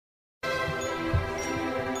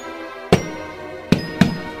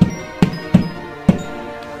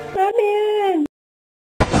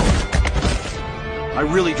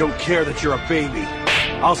really don't care that you're a baby.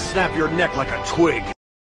 I'll snap your neck like a twig.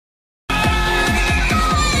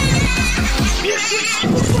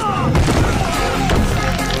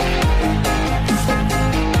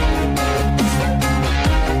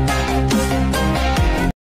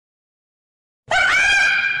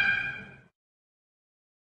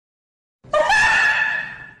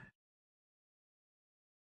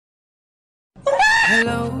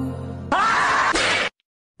 Hello.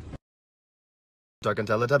 Dark and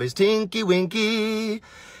Teletubbies, Tinky Winky,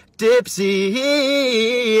 Dipsy,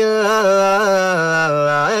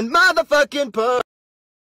 and motherfucking Puss.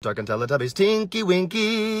 Dark and Teletubbies, Tinky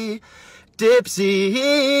Winky,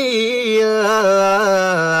 Dipsy,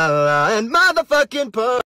 and motherfucking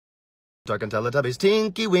Puss. Dark and Teletubbies,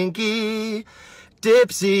 Tinky Winky,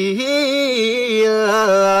 Dipsy,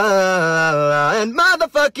 and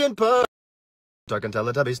motherfucking Puss. Dark and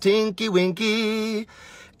Teletubbies, Tinky Winky,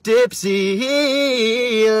 Dipsy,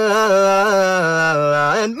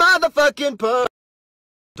 and motherfucking Puss.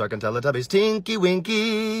 Dark and Teletubbies, Tinky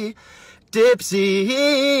Winky, Dipsy,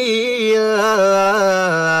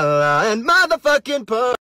 and motherfucking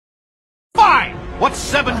Puss. Fine! What's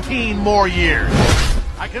 17 more years?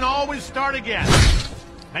 I can always start again.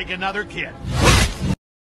 Make another kid.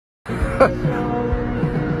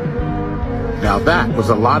 Now that was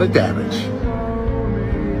a lot of damage.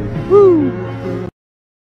 Woo!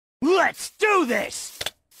 Let's do this!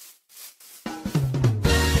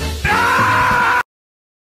 Ah!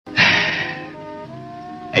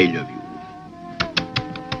 I love you.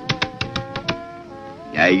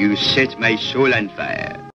 Now you set my soul on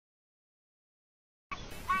fire.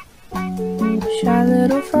 Shy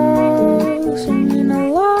little frog singing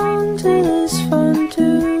along to this fun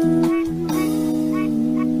tune.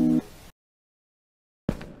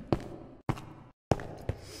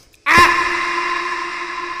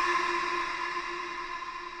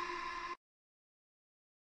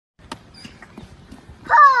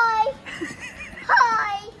 Hi!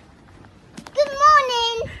 Hi! Good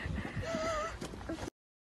morning!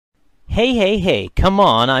 Hey, hey, hey, come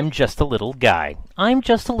on, I'm just a little guy. I'm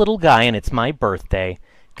just a little guy and it's my birthday.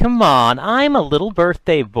 Come on, I'm a little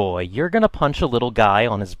birthday boy. You're gonna punch a little guy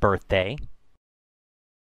on his birthday?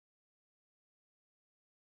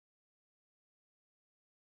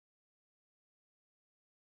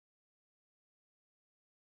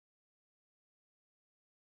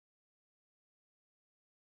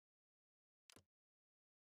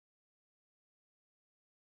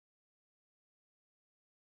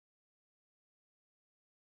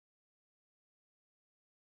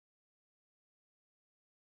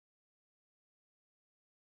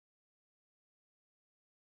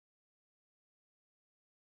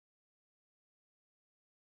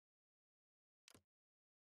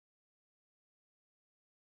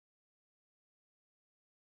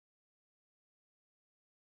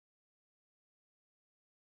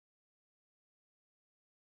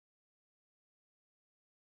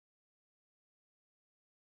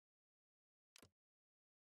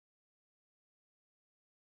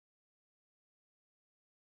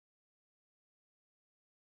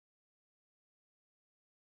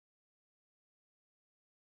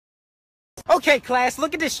 Okay, class,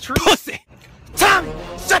 look at this tree. Pussy! Tommy,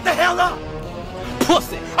 shut the hell up!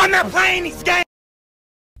 Pussy! I'm not playing these games!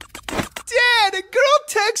 Dad, a girl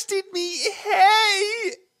texted me,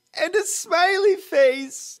 hey, and a smiley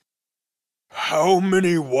face. How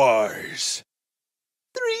many Ys?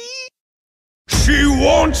 3. She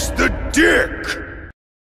wants the dick!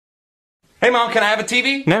 Hey Mom, can I have a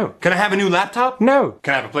TV? No. Can I have a new laptop? No.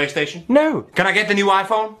 Can I have a PlayStation? No. Can I get the new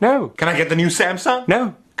iPhone? No. Can I get the new Samsung?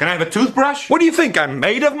 No. Can I have a toothbrush? What do you think, I'm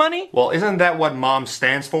made of money? Well, isn't that what Mom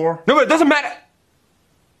stands for? No, but it doesn't matter.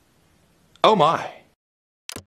 Oh my.